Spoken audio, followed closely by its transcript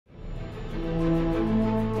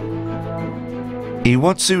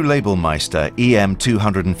Iwatsu LabelMeister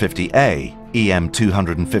EM-250A,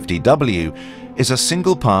 EM-250W is a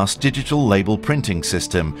single-pass digital label printing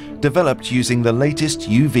system developed using the latest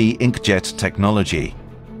UV inkjet technology.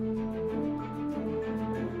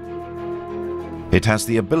 It has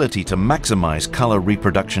the ability to maximize color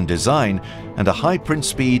reproduction design and a high print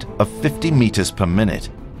speed of 50 meters per minute.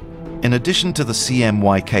 In addition to the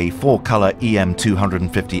CMYK 4-color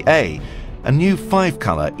EM-250A, a new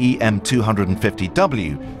 5-color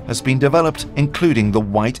EM-250W has been developed, including the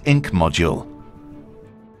white ink module.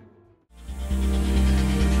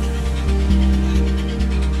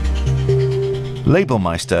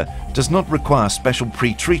 LabelMeister does not require special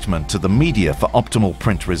pre-treatment to the media for optimal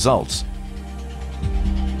print results.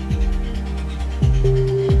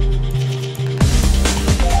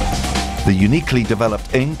 The uniquely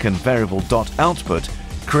developed ink and variable dot output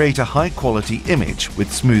create a high-quality image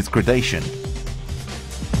with smooth gradation.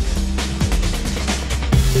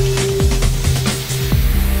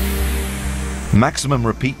 Maximum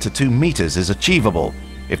repeat to 2 meters is achievable.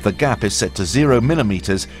 If the gap is set to 0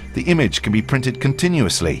 millimeters, the image can be printed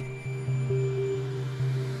continuously.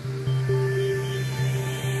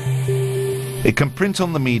 It can print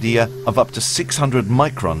on the media of up to 600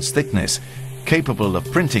 microns thickness, capable of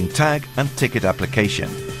printing tag and ticket application.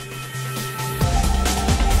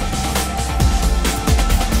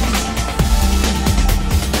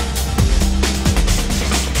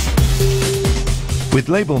 With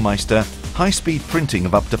LabelMeister, high-speed printing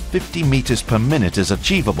of up to 50 meters per minute is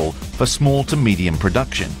achievable for small to medium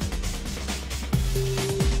production.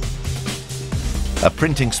 A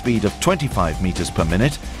printing speed of 25 meters per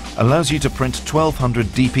minute allows you to print 1200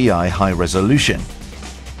 dpi high resolution.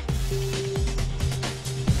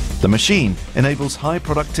 The machine enables high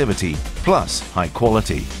productivity plus high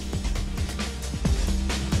quality.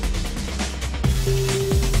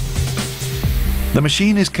 The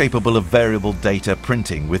machine is capable of variable data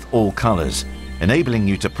printing with all colors, enabling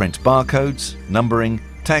you to print barcodes, numbering,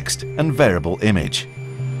 text and variable image.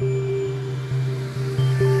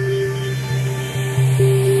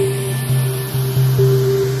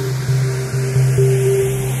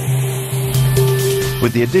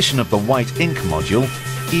 With the addition of the white ink module,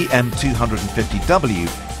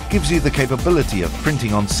 EM-250W gives you the capability of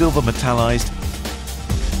printing on silver metallized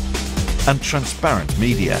and transparent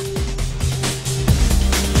media.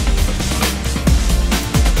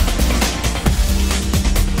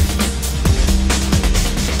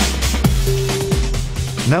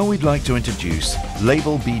 Now we'd like to introduce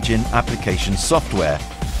LabelBeigen application software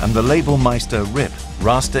and the LabelMeister RIP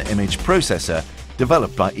raster image processor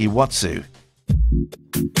developed by Iwatsu.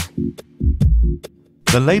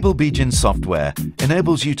 The LabelBeigen software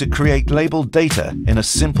enables you to create label data in a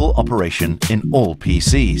simple operation in all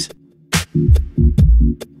PCs.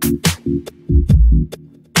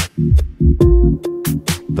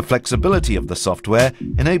 The flexibility of the software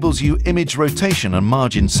enables you image rotation and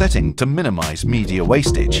margin setting to minimize media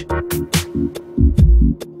wastage.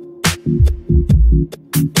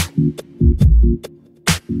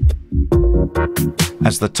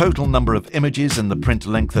 As the total number of images and the print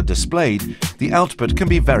length are displayed, the output can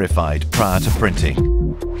be verified prior to printing.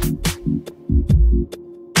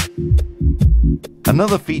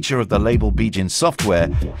 Another feature of the LabelBeigen software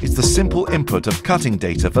is the simple input of cutting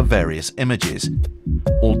data for various images.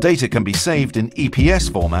 All data can be saved in EPS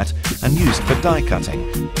format and used for die cutting.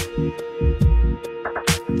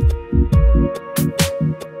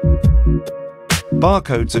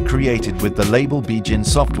 Barcodes are created with the LabelBeigen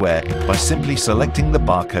software by simply selecting the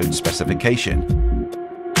barcode specification.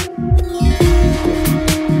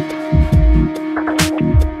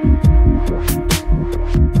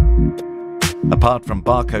 Apart from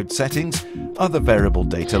barcode settings, other variable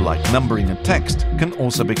data like numbering and text can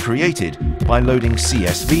also be created by loading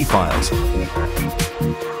CSV files.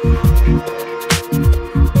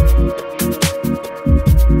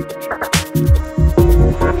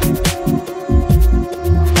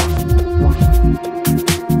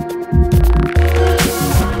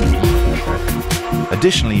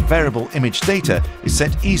 Additionally, variable image data is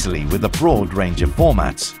set easily with a broad range of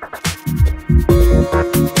formats.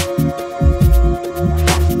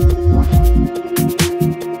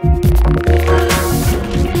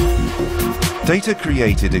 Data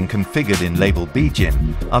created and configured in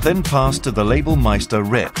LabelBeigen are then passed to the LabelMeister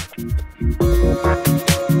RIP.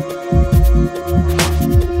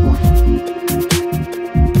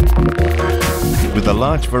 With a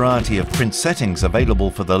large variety of print settings available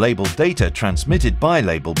for the label data transmitted by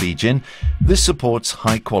LabelBeigen, this supports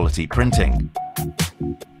high-quality printing.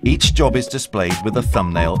 Each job is displayed with a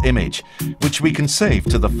thumbnail image, which we can save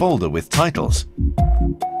to the folder with titles.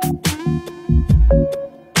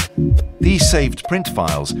 These saved print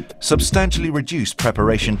files substantially reduce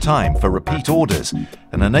preparation time for repeat orders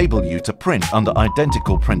and enable you to print under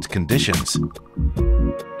identical print conditions.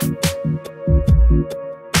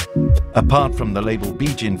 Apart from the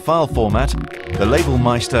LabelBeiGen file format, the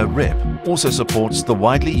LabelMeister RIP also supports the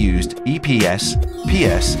widely used EPS,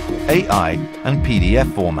 PS, AI and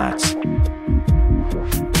PDF formats.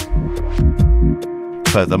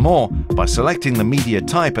 Furthermore, by selecting the media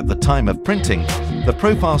type at the time of printing, the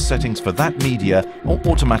profile settings for that media are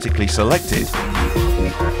automatically selected,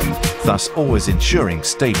 thus always ensuring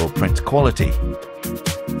stable print quality.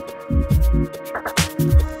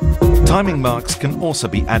 Timing marks can also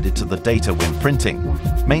be added to the data when printing,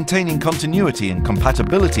 maintaining continuity and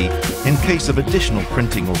compatibility in case of additional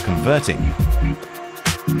printing or converting.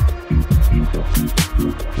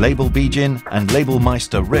 LabelBeiGen and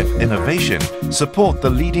LabelMeister RIP innovation support the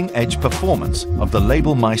leading-edge performance of the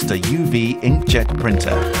LabelMeister UV inkjet printer.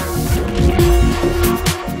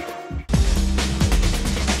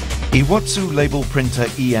 Iwatsu label printer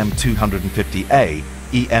EM-250A,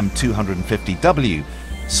 EM-250W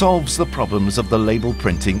solves the problems of the label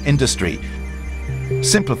printing industry,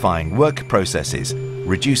 simplifying work processes,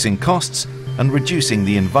 reducing costs, and reducing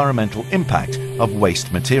the environmental impact of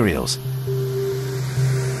waste materials.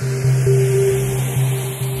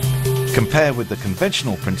 Compared with the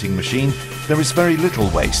conventional printing machine, there is very little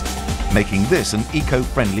waste, making this an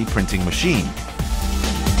eco-friendly printing machine.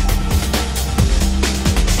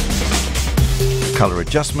 Color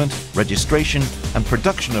adjustment, registration, and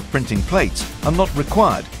production of printing plates are not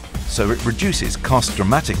required, so it reduces cost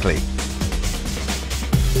dramatically.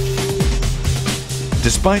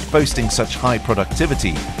 Despite boasting such high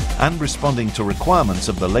productivity and responding to requirements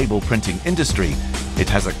of the label printing industry, it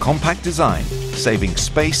has a compact design, saving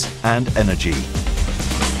space and energy.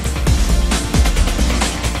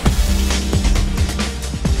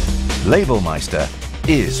 LabelMeister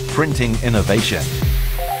is printing innovation.